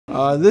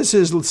This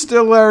is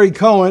still Larry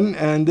Cohen,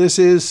 and this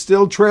is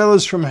still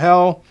Trailers from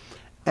Hell,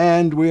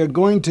 and we are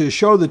going to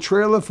show the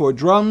trailer for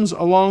Drums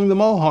Along the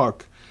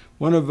Mohawk,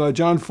 one of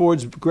John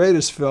Ford's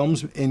greatest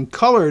films, in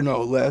color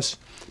no less,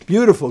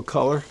 beautiful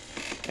color,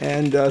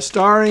 and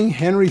starring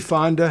Henry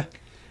Fonda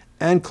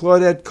and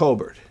Claudette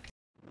Colbert.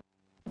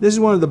 This is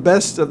one of the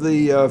best of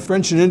the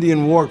French and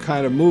Indian War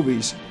kind of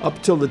movies.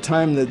 Up till the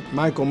time that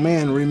Michael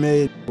Mann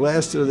remade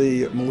Last of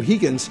the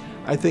Mohicans,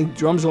 I think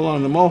Drums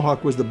Along the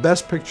Mohawk was the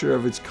best picture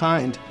of its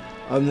kind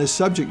on this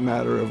subject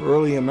matter of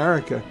early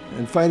America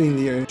and fighting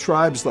the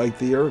tribes like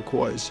the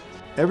Iroquois.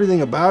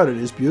 Everything about it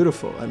is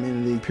beautiful. I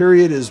mean, the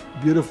period is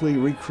beautifully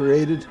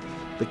recreated,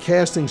 the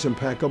casting's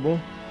impeccable,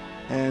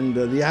 and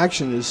the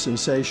action is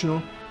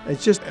sensational.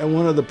 It's just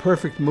one of the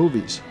perfect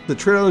movies. The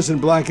trailer's in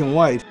black and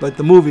white, but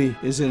the movie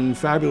is in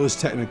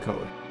fabulous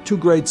Technicolor. Two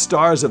great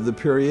stars of the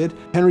period.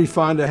 Henry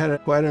Fonda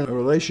had quite a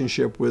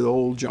relationship with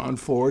old John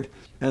Ford,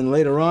 and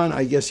later on,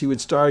 I guess he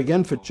would star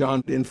again for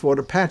John in Fort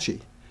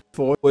Apache.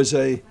 Ford was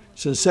a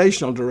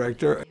sensational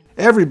director.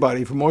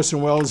 Everybody from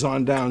Orson Welles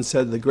on down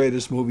said the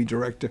greatest movie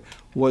director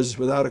was,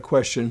 without a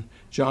question,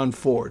 John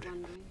Ford.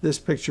 This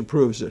picture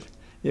proves it.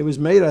 It was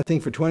made, I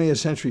think, for 20th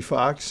Century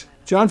Fox.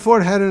 John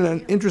Ford had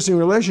an interesting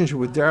relationship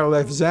with Darryl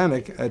F.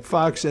 Zanuck at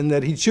Fox in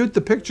that he'd shoot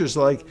the pictures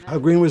like How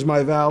Green Was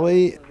My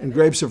Valley and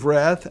Grapes of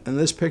Wrath and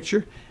this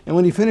picture. And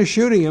when he finished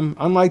shooting them,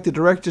 unlike the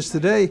directors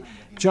today,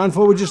 John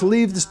Ford would just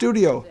leave the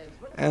studio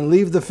and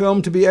leave the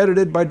film to be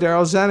edited by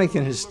Darryl Zanuck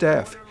and his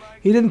staff.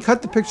 He didn't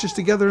cut the pictures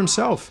together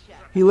himself.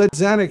 He let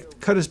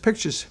Zanuck cut his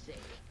pictures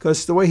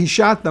because the way he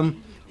shot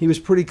them, he was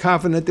pretty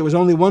confident there was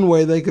only one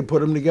way they could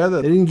put them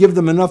together. They didn't give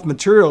them enough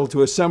material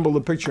to assemble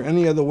the picture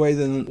any other way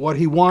than what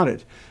he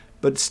wanted.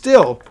 But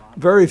still,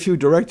 very few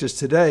directors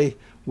today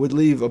would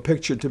leave a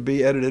picture to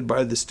be edited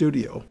by the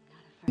studio.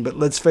 But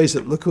let's face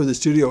it, look who the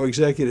studio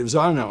executives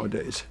are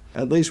nowadays.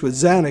 At least with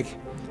Zanuck,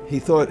 he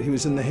thought he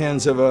was in the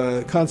hands of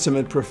a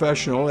consummate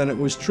professional, and it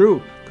was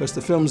true, because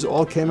the films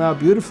all came out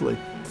beautifully.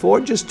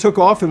 Ford just took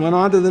off and went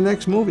on to the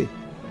next movie,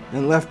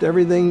 and left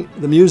everything,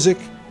 the music,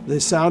 the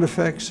sound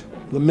effects,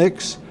 the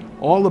mix,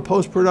 all the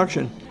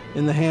post-production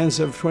in the hands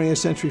of 20th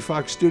Century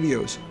Fox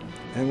Studios,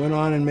 and went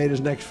on and made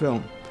his next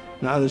film.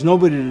 Now, there's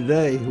nobody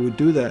today who would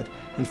do that.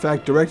 In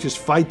fact, directors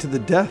fight to the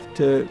death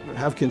to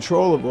have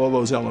control of all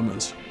those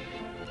elements.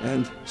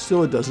 And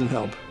still it doesn't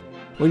help.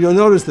 Well, you'll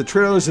notice the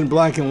trailer's in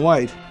black and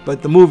white,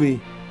 but the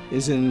movie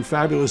is in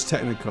fabulous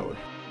Technicolor.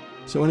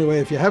 So anyway,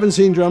 if you haven't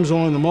seen Drums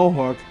Along the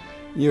Mohawk,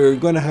 you're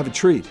going to have a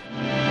treat.